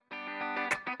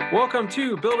Welcome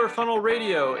to Builder Funnel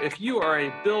Radio. If you are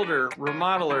a builder,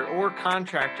 remodeler, or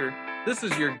contractor, this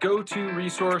is your go-to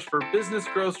resource for business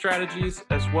growth strategies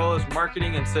as well as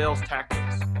marketing and sales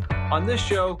tactics. On this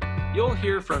show, you'll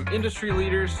hear from industry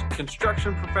leaders,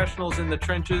 construction professionals in the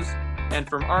trenches, and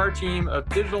from our team of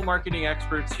digital marketing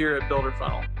experts here at Builder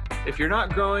Funnel. If you're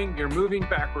not growing, you're moving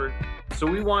backward, so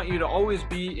we want you to always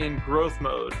be in growth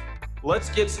mode. Let's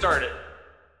get started.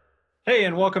 Hey,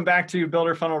 and welcome back to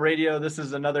Builder Funnel Radio. This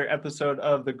is another episode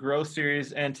of the Growth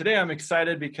Series, and today I'm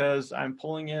excited because I'm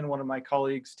pulling in one of my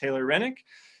colleagues, Taylor Rennick,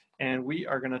 and we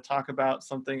are going to talk about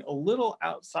something a little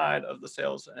outside of the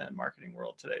sales and marketing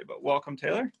world today. But welcome,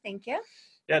 Taylor. Thank you.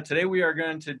 Yeah, today we are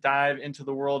going to dive into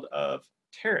the world of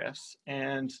tariffs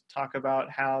and talk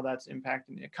about how that's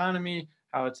impacting the economy,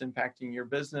 how it's impacting your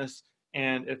business,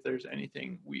 and if there's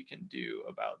anything we can do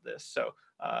about this. So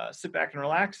sit back and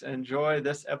relax and enjoy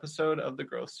this episode of the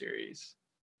Growth Series.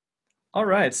 All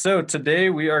right, so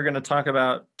today we are going to talk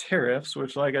about tariffs,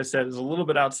 which, like I said, is a little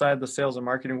bit outside the sales and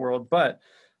marketing world, but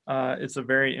it's a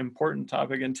very important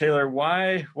topic. And Taylor,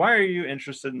 why are you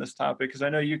interested in this topic? Because I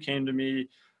know you came to me,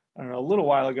 I don't know, a little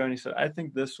while ago, and you said, I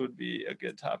think this would be a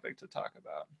good topic to talk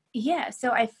about. Yeah,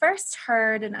 so I first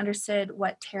heard and understood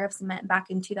what tariffs meant back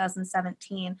in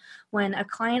 2017 when a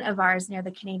client of ours near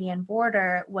the Canadian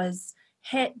border was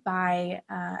hit by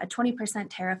a 20%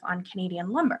 tariff on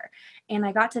Canadian lumber. And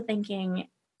I got to thinking,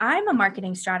 I'm a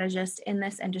marketing strategist in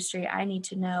this industry. I need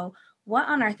to know what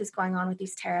on earth is going on with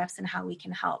these tariffs and how we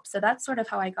can help. So that's sort of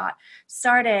how I got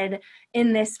started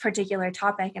in this particular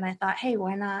topic. And I thought, hey,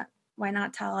 why not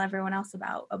tell everyone else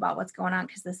about what's going on?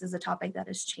 Because this is a topic that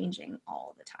is changing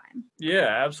all the time. Yeah,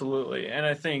 absolutely. And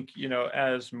I think,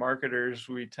 as marketers,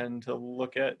 we tend to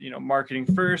look at, marketing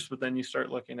first, but then you start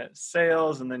looking at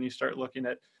sales, and then you start looking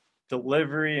at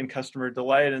delivery and customer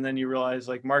delight. And then you realize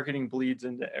like marketing bleeds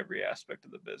into every aspect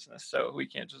of the business. So we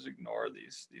can't just ignore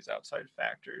these outside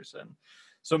factors. And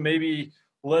so maybe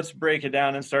let's break it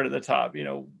down and start at the top.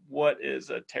 What is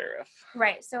a tariff?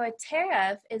 Right. So a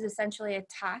tariff is essentially a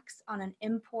tax on an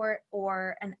import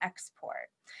or an export.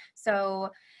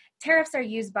 So tariffs are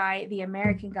used by the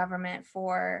American government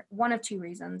for one of two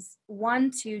reasons. One,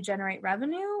 to generate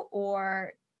revenue,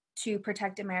 or to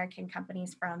protect American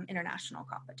companies from international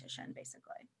competition,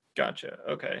 basically. Gotcha.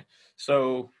 Okay.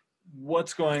 So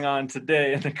what's going on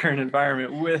today in the current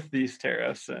environment with these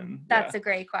tariffs? And that's a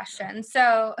great question.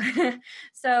 So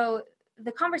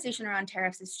the conversation around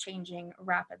tariffs is changing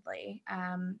rapidly.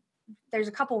 There's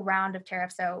a couple round of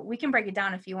tariffs, so we can break it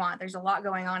down if you want. There's a lot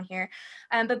going on here.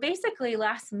 But basically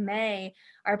last May,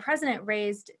 our president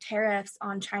raised tariffs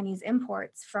on Chinese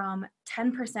imports from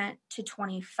 10% to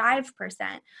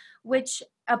 25%, which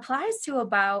applies to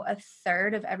about a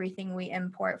third of everything we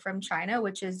import from China,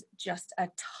 which is just a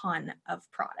ton of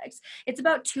products. It's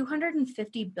about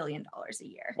 $250 billion a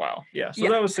year. Wow. Yeah. So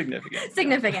that was significant.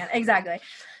 Significant. Exactly.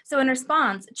 So in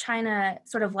response, China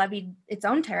sort of levied its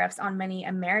own tariffs on many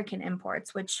American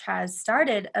imports, which has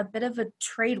started a bit of a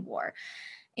trade war.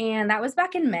 And that was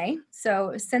back in May.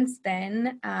 So since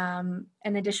then, an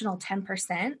additional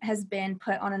 10% has been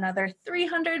put on another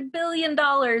 $300 billion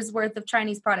worth of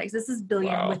Chinese products. This is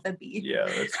billion with a B. Yeah,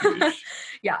 that's huge.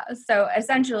 Yeah. So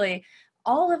essentially,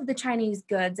 all of the Chinese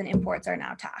goods and imports are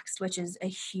now taxed, which is a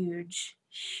huge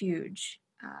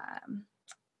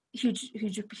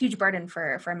burden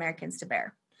for Americans to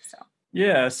bear. So.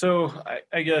 Yeah. So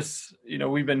I guess,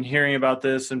 we've been hearing about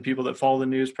this, and people that follow the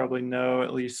news probably know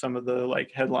at least some of the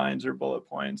headlines or bullet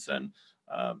points, and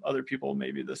other people,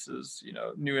 maybe this is,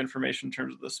 new information in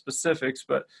terms of the specifics,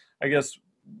 but I guess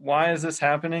why is this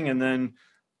happening? And then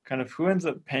kind of who ends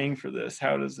up paying for this?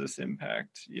 How does this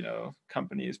impact,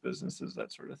 companies, businesses,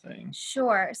 that sort of thing?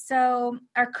 Sure. So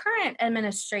our current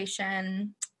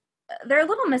administration, they're a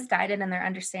little misguided in their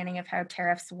understanding of how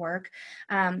tariffs work.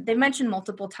 They've mentioned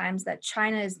multiple times that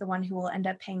China is the one who will end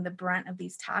up paying the brunt of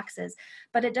these taxes,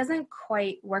 but it doesn't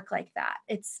quite work like that.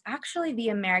 It's actually the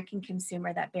American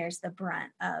consumer that bears the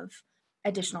brunt of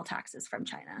additional taxes from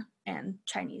China and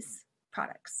Chinese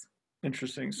products.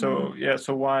 Interesting. So,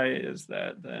 so why is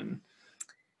that then?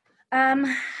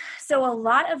 So a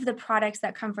lot of the products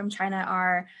that come from China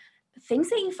are things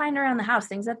that you find around the house,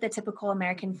 things that the typical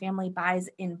American family buys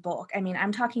in bulk. I mean,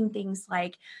 I'm talking things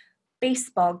like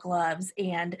baseball gloves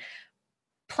and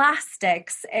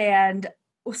plastics and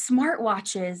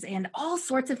smartwatches and all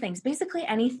sorts of things. Basically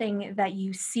anything that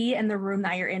you see in the room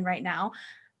that you're in right now,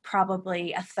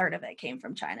 probably a third of it came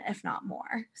from China, if not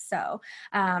more. So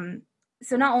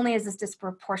so not only is this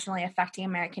disproportionately affecting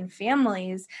American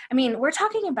families, I mean, we're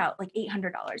talking about like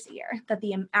 $800 a year that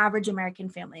the average American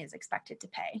family is expected to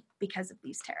pay because of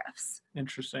these tariffs.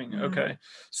 Interesting. Okay.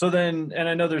 So then, and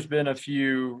I know there's been a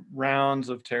few rounds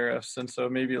of tariffs, and so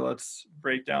maybe let's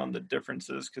break down the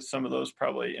differences, because some of those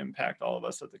probably impact all of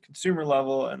us at the consumer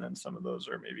level, and then some of those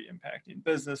are maybe impacting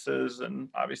businesses, and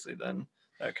obviously then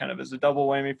that kind of is a double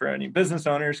whammy for any business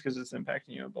owners because it's impacting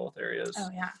you in both areas. Oh,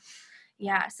 yeah.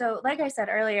 Yeah. So like I said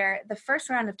earlier, the first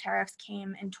round of tariffs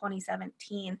came in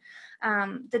 2017.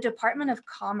 The Department of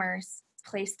Commerce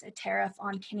placed a tariff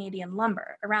on Canadian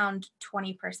lumber, around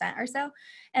 20% or so.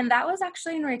 And that was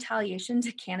actually in retaliation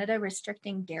to Canada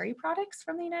restricting dairy products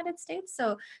from the United States.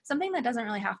 So something that doesn't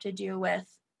really have to do with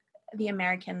the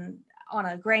American on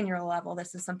a granular level.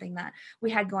 This is something that we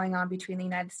had going on between the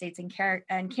United States and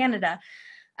Canada.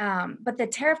 But the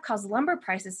tariff caused lumber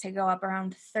prices to go up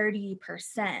around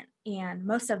 30%, and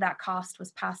most of that cost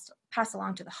was passed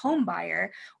along to the home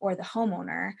buyer or the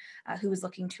homeowner who was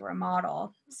looking to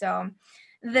remodel. So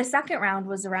the second round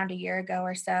was around a year ago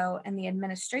or so, and the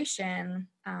administration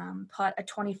put a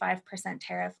 25%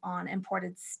 tariff on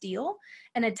imported steel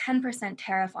and a 10%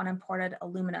 tariff on imported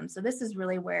aluminum. So this is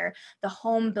really where the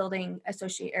home building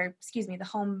the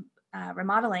home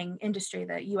remodeling industry,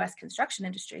 the U.S. construction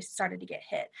industry, started to get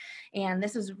hit. And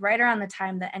this was right around the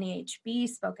time that NAHB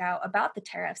spoke out about the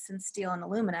tariffs, since steel and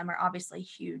aluminum are obviously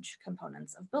huge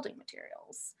components of building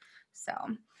materials. So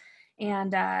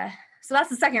that's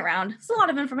the second round. There's a lot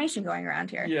of information going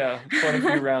around here. Yeah, quite a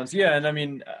few rounds. Yeah, and I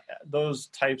mean, those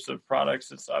types of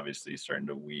products, it's obviously starting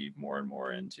to weave more and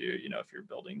more into, if you're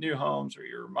building new homes or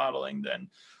you're remodeling, then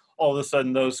all of a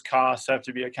sudden those costs have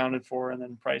to be accounted for, and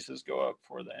then prices go up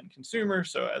for the end consumer.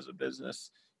 So as a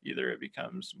business, either it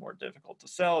becomes more difficult to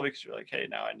sell because you're like, hey,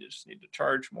 now I just need to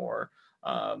charge more.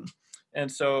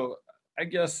 And so I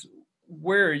guess,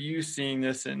 where are you seeing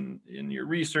this in your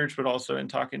research, but also in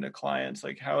talking to clients?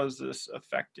 Like, how is this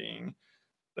affecting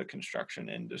the construction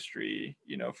industry,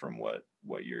 from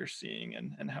what you're seeing,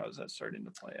 and how is that starting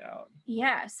to play out?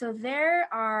 Yeah, so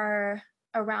there are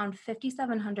around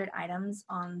 5,700 items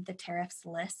on the tariffs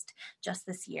list just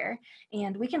this year.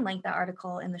 And we can link that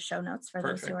article in the show notes for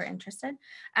Perfect. Those who are interested.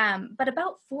 But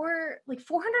about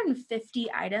 450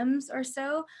 items or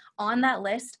so on that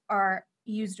list are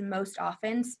used most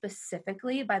often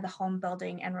specifically by the home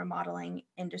building and remodeling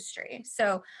industry.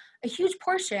 So a huge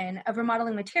portion of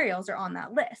remodeling materials are on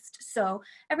that list. So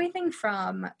everything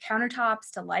from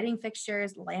countertops to lighting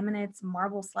fixtures, laminates,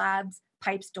 marble slabs,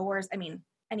 pipes, doors,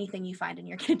 anything you find in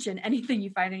your kitchen, anything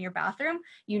you find in your bathroom,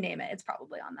 you name it, it's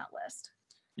probably on that list.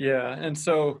 Yeah. And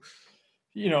so,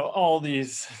 all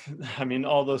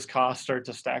those costs start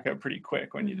to stack up pretty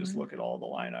quick when you just look at all the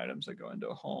line items that go into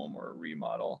a home or a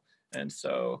remodel. And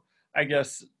so I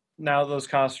guess now those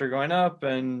costs are going up,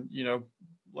 and,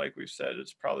 like we've said,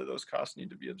 it's probably those costs need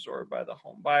to be absorbed by the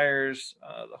home buyers,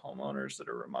 the homeowners that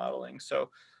are remodeling. So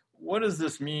what does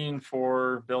this mean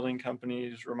for building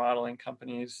companies, remodeling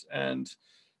companies, and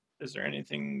is there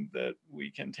anything that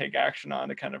we can take action on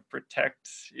to kind of protect,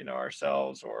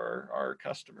 ourselves or our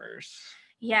customers?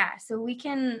 Yeah, so we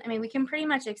can pretty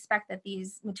much expect that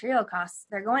these material costs,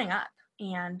 they're going up,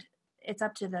 and it's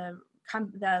up to the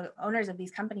owners of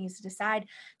these companies to decide,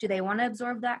 do they want to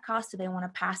absorb that cost? Do they want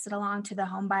to pass it along to the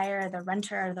home buyer, the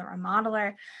renter, or the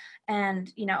remodeler?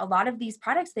 And, a lot of these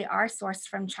products, they are sourced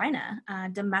from China.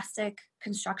 Domestic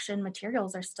construction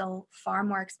materials are still far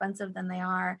more expensive than they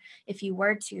are if you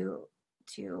were to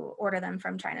order them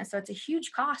from China. So it's a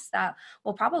huge cost that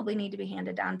will probably need to be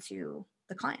handed down to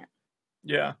the client.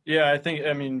 Yeah, I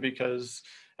think, because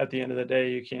at the end of the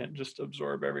day, you can't just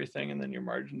absorb everything and then your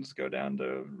margins go down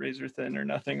to razor thin or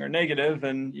nothing or negative.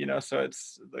 And, so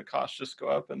it's the costs just go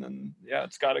up, and then,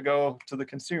 it's got to go to the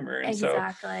consumer. And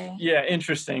exactly. So,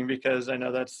 interesting, because I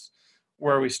know that's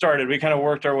where we started. We kind of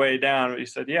worked our way down. We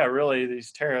said, really,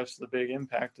 these tariffs, the big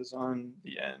impact is on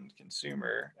the end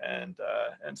consumer. And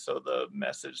so the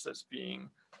message that's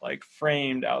being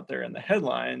framed out there in the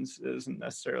headlines isn't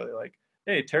necessarily like,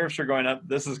 hey, tariffs are going up,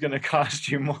 this is going to cost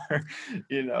you more,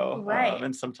 Right.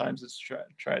 And sometimes it's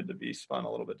tried to be spun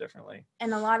a little bit differently.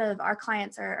 And a lot of our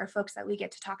clients are folks that we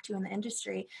get to talk to in the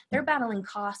industry. They're battling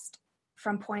cost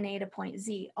from point A to point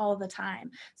Z all the time.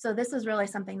 So this is really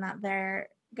something that they're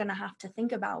going to have to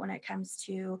think about when it comes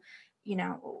to,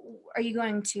 are you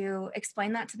going to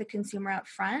explain that to the consumer up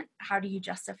front? How do you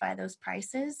justify those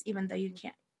prices, even though you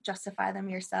can't justify them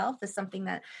yourself? Is something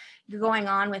that going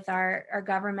on with our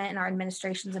government and our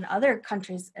administrations and other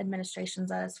countries' administrations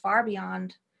that is far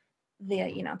beyond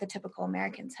the typical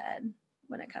American's head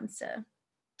when it comes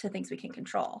to things we can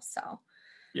control. So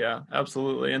Yeah,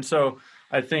 absolutely. And so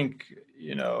I think,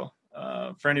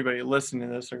 for anybody listening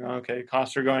to this, they're going, okay,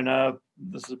 costs are going up.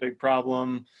 This is a big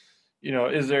problem.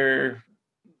 Is there,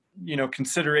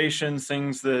 considerations,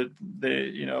 things that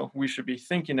we should be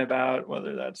thinking about,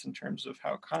 whether that's in terms of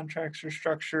how contracts are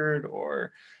structured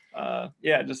or,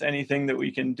 just anything that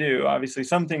we can do. Obviously,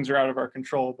 some things are out of our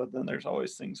control, but then there's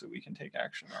always things that we can take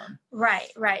action on.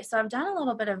 Right. So I've done a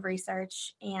little bit of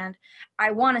research, and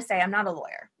I want to say I'm not a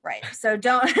lawyer, right? So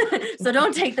don't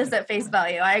don't take this at face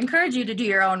value. I encourage you to do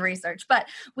your own research, but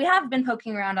we have been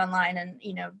poking around online and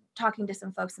talking to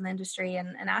some folks in the industry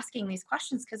and asking these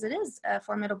questions because it is a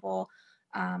formidable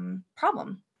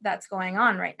problem that's going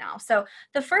on right now. So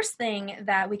the first thing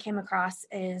that we came across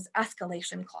is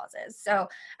escalation clauses. So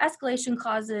escalation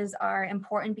clauses are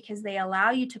important because they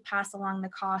allow you to pass along the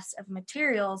cost of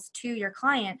materials to your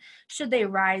client should they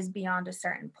rise beyond a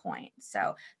certain point.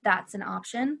 So that's an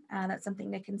option. That's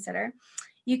something to consider.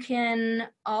 You can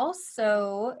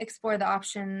also explore the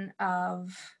option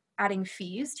of adding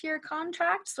fees to your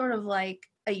contract, sort of like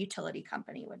a utility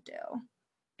company would do,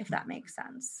 if that makes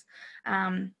sense.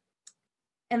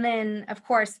 And then, of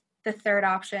course, the third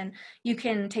option, you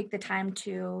can take the time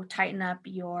to tighten up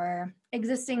your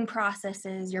existing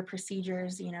processes, your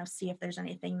procedures, see if there's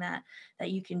anything that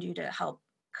you can do to help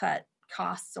cut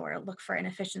costs or look for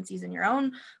inefficiencies in your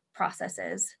own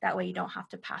processes. That way you don't have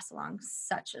to pass along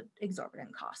such an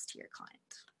exorbitant cost to your client.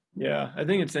 Yeah, I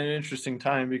think it's an interesting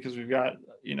time because we've got,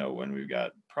 when we've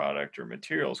got product or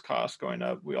materials costs going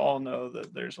up, we all know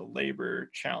that there's a labor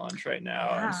challenge right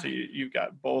now. Yeah. And so you've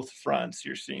got both fronts.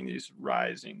 You're seeing these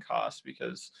rising costs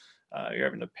because you're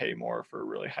having to pay more for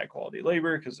really high quality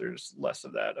labor because there's less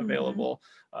of that available.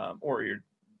 Or you're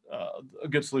a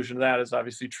good solution to that is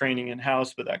obviously training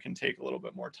in-house, but that can take a little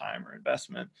bit more time or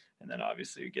investment. And then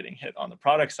obviously getting hit on the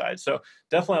product side. So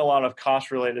definitely a lot of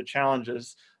cost related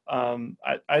challenges.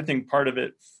 I think part of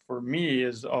it for me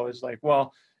is always like,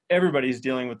 well, everybody's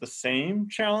dealing with the same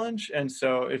challenge. And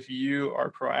so if you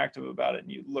are proactive about it and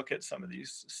you look at some of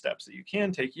these steps that you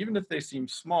can take, even if they seem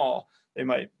small, they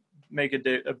might make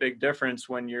a big difference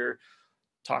when you're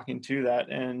talking to that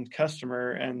end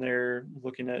customer and they're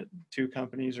looking at 2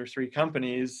 companies or 3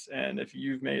 companies. And if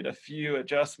you've made a few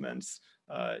adjustments,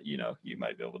 you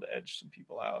might be able to edge some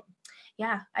people out.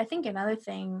 Yeah, I think another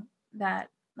thing that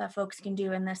folks can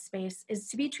do in this space is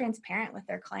to be transparent with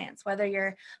their clients, whether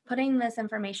you're putting this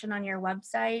information on your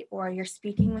website or you're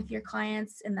speaking with your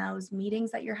clients in those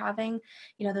meetings that you're having,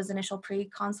 those initial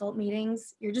pre-consult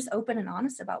meetings, you're just open and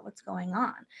honest about what's going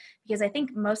on. Because I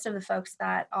think most of the folks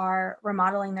that are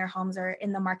remodeling their homes or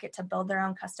in the market to build their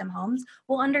own custom homes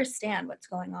will understand what's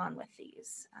going on with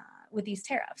these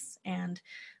tariffs. And,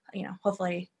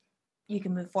 hopefully you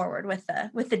can move forward with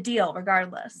the deal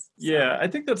regardless. Yeah, I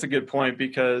think that's a good point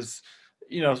because,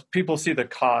 people see the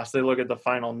cost, they look at the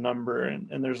final number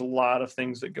and there's a lot of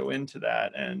things that go into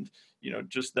that. And,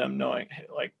 just them knowing, hey,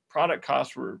 like product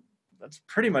costs that's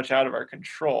pretty much out of our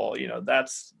control.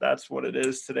 That's what it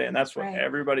is today. And that's what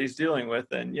everybody's dealing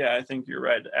with. And yeah, I think you're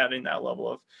right. Adding that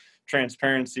level of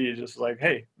transparency, just like,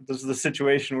 hey, this is the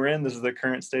situation we're in. This is the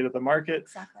current state of the market.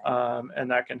 Exactly.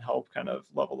 And that can help kind of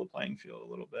level the playing field a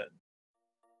little bit.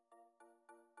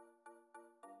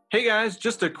 Hey guys,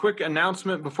 just a quick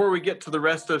announcement before we get to the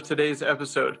rest of today's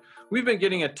episode. We've been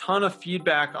getting a ton of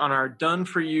feedback on our Done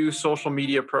For You social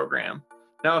media program.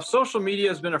 Now, if social media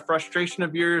has been a frustration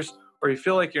of yours or you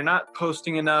feel like you're not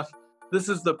posting enough, this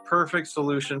is the perfect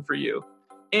solution for you.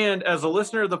 And as a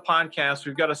listener of the podcast,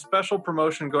 we've got a special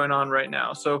promotion going on right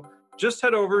now. So just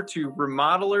head over to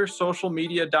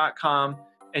remodelerssocialmedia.com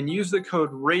and use the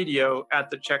code RADIO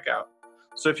at the checkout.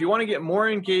 So if you want to get more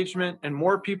engagement and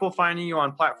more people finding you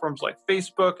on platforms like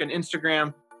Facebook and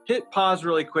Instagram, hit pause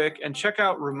really quick and check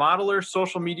out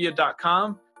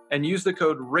remodelerssocialmedia.com and use the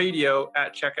code RADIO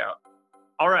at checkout.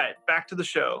 All right, back to the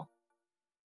show.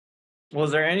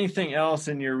 Was there anything else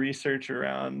in your research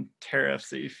around tariffs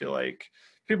that you feel like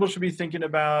people should be thinking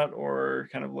about or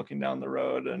kind of looking down the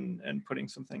road and putting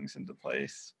some things into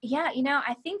place? Yeah,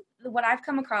 I think what I've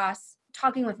come across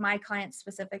talking with my clients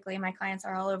specifically, my clients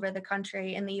are all over the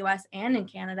country in the US and in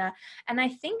Canada. And I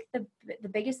think the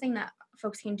biggest thing that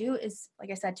folks can do is, like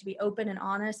I said, to be open and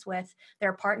honest with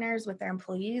their partners, with their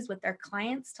employees, with their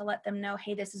clients, to let them know,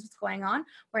 hey, this is what's going on.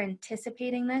 We're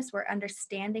anticipating this. We're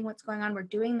understanding what's going on. We're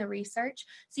doing the research.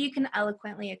 So you can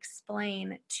eloquently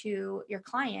explain to your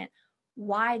client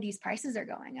why these prices are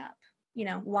going up.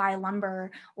 Why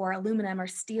lumber or aluminum or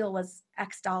steel was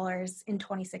X dollars in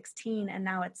 2016 and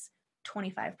now it's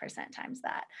 25% times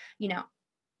that.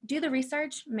 do the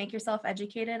research, make yourself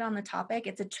educated on the topic.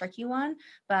 It's a tricky one,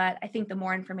 but I think the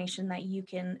more information that you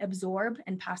can absorb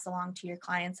and pass along to your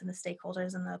clients and the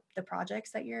stakeholders and the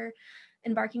projects that you're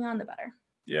embarking on, the better.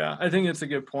 Yeah, I think it's a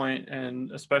good point,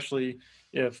 and especially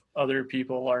if other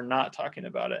people are not talking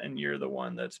about it and you're the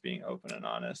one that's being open and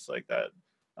honest, like that,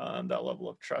 that level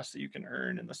of trust that you can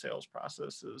earn in the sales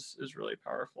process is really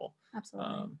powerful.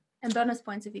 Absolutely. And bonus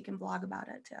points if you can blog about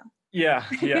it too. Yeah,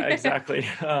 exactly.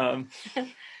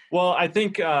 Well, I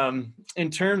think in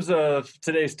terms of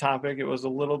today's topic, it was a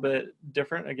little bit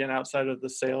different, again, outside of the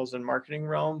sales and marketing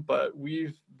realm, but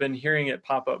we've been hearing it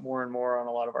pop up more and more on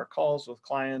a lot of our calls with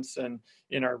clients and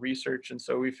in our research. And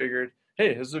so we figured,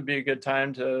 hey, this would be a good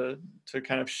time to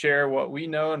kind of share what we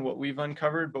know and what we've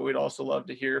uncovered, but we'd also love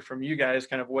to hear from you guys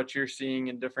kind of what you're seeing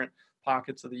in different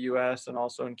pockets of the US and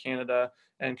also in Canada,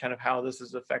 and kind of how this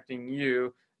is affecting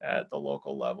you at the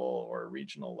local level or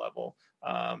regional level.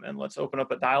 And let's open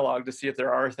up a dialogue to see if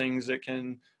there are things that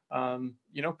can,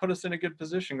 put us in a good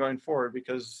position going forward,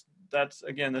 because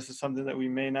this is something that we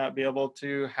may not be able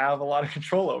to have a lot of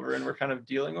control over, and we're kind of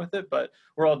dealing with it, but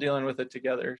we're all dealing with it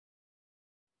together.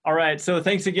 All right. So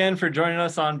thanks again for joining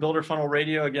us on Builder Funnel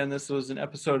Radio. Again, this was an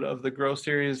episode of the Grow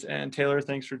Series, and Taylor,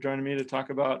 thanks for joining me to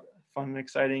talk about fun and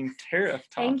exciting tariff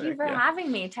topic. Thank you for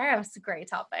having me. Tariff's a great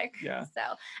topic. Yeah.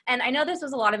 And I know this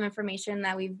was a lot of information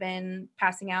that we've been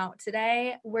passing out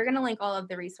today. We're going to link all of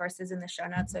the resources in the show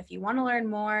notes. So if you want to learn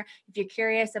more, if you're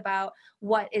curious about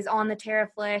what is on the tariff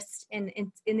list in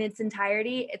its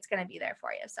entirety, it's going to be there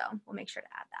for you. So we'll make sure to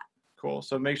add that. Cool.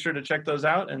 So make sure to check those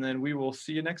out, and then we will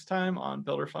see you next time on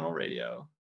Builder Funnel Radio.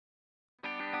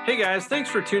 Hey guys, thanks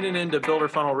for tuning in to Builder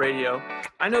Funnel Radio.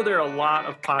 I know there are a lot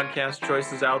of podcast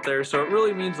choices out there, so it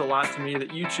really means a lot to me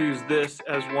that you choose this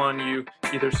as one you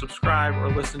either subscribe or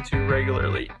listen to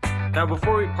regularly. Now,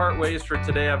 before we part ways for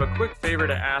today, I have a quick favor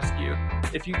to ask you.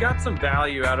 If you got some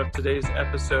value out of today's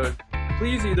episode,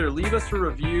 please either leave us a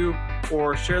review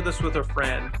or share this with a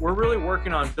friend. We're really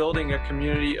working on building a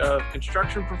community of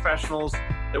construction professionals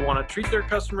that want to treat their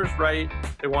customers right,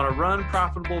 they want to run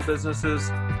profitable businesses,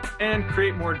 and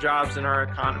create more jobs in our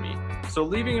economy. So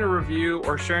leaving a review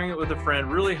or sharing it with a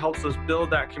friend really helps us build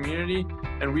that community,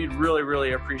 and we'd really,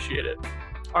 really appreciate it.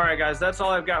 All right, guys, that's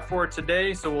all I've got for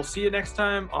today. So we'll see you next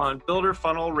time on Builder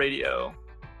Funnel Radio.